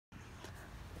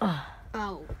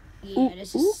Oh, yeah,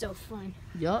 this is so fun.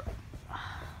 Yup.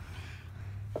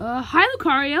 Hi,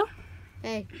 Lucario.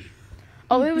 Hey.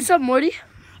 Oh, hey, what's up, Morty?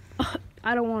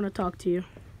 I don't want to talk to you.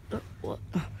 What?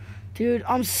 Dude,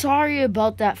 I'm sorry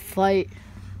about that fight.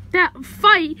 That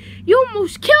fight? You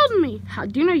almost killed me. How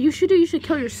do you know you should do? You should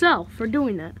kill yourself for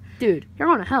doing that. Dude, You're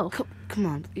going to hell. come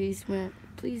on, please, man.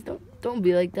 Please don't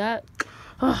be like that.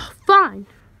 Fine.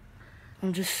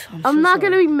 I'm I'm not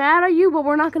going to be mad at you, but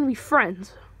we're not going to be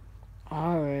friends.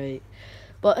 All right.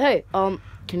 But hey,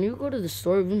 can you go to the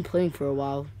store? We've been playing for a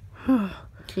while. Can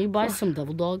you buy some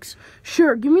devil dogs?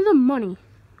 Sure, give me the money.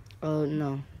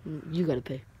 No. You gotta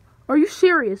pay. Are you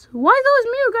serious? Why is it always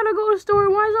me who gotta go to the store,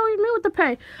 and why is it always me with the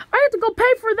pay? I have to go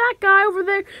pay for that guy over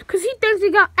there because he thinks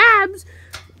he got abs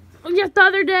just the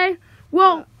other day.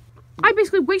 Well, I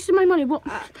basically wasted my money. Well,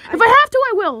 if I have to,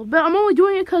 I will. But I'm only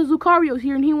doing it because Lucario's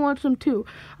here and he wants them too.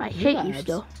 I hate you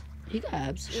still. He got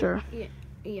abs. Sure.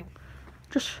 Yeah.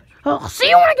 Just, I'll see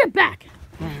you when I get back.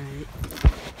 All right.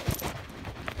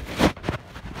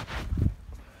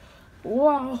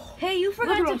 Wow. Hey, you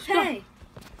forgot to pay.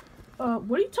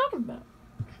 What are you talking about?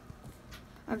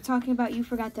 I'm talking about you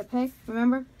forgot to pay.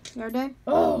 Remember the other day?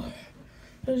 Oh,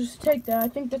 I'll just take that. I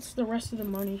think that's the rest of the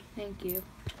money. Thank you.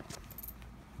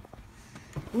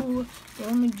 Ooh,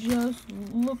 let me just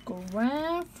look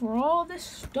around for all this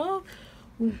stuff.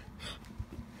 Ooh,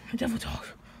 devil dogs.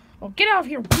 Oh, get out of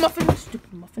here, muffins.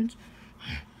 Stupid muffins.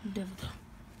 Devil dog.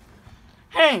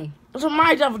 Hey, those are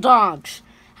my devil dogs.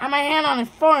 I have my hand on it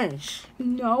first.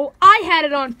 No, I had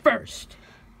it on first.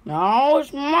 No,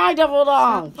 it's my devil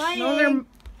dogs. No, they're...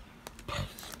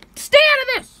 Stay out of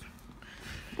this.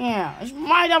 Yeah, it's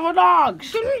my devil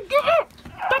dogs. Get up.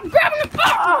 Stop grabbing the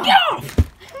phone. Get off.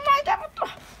 My devil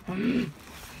dogs.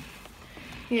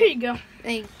 Here you go.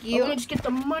 Thank Let you. me just get the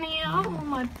money out of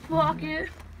my pocket.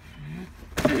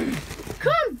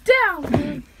 Calm down,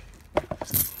 dude.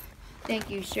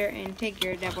 Thank you, sir, and take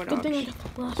your devil Good dogs. thing I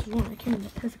got the last one. I came in the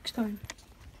perfect time.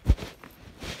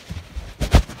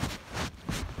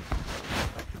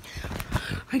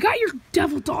 I got your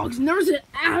devil dogs, and there was an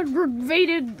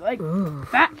aggravated,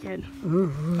 fat kid.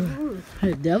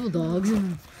 Hey, devil dogs.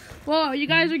 Whoa, you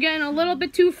guys are getting a little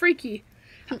bit too freaky.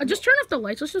 Just turn off the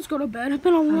lights. Let's just go to bed. It's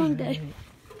been a long day.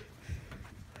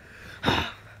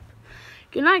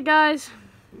 Good night, guys.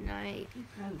 Night.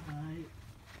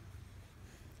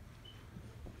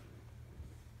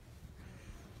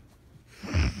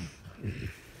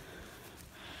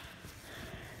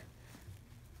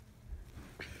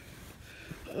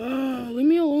 Leave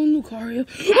me alone, Lucario.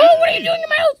 Oh, what are you doing in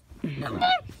my house? Come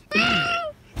on.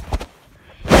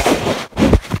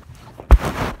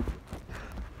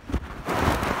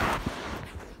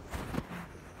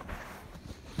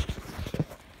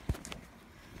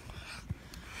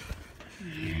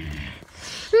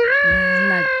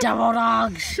 My devil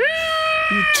dogs.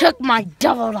 You took my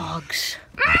devil dogs.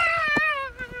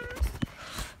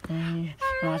 You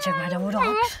want to check my devil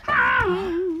dogs?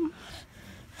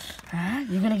 Huh?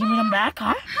 You gonna give me them back,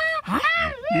 huh? Huh?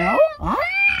 No? Huh?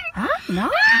 Huh? No?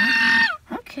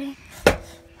 Okay.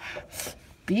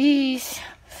 Peace.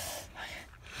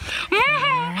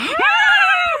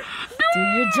 Do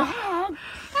your job.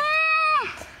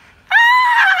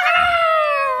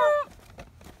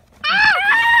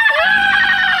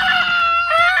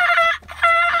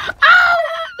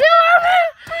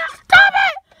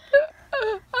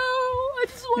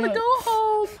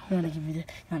 You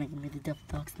wanna give me the devil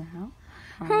dogs now?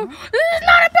 Huh? This is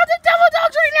not about the devil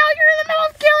dogs right now. You're in the middle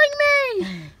of killing me.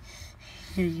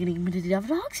 You gonna give me the devil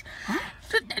dogs? Huh?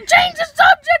 Change the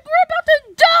subject. We're about to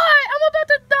die. I'm about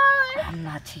to die. I'm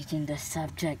not changing the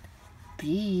subject.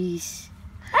 Peace.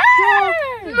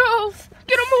 No,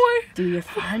 get him away. Do your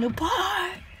final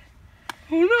part.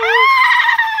 Oh no.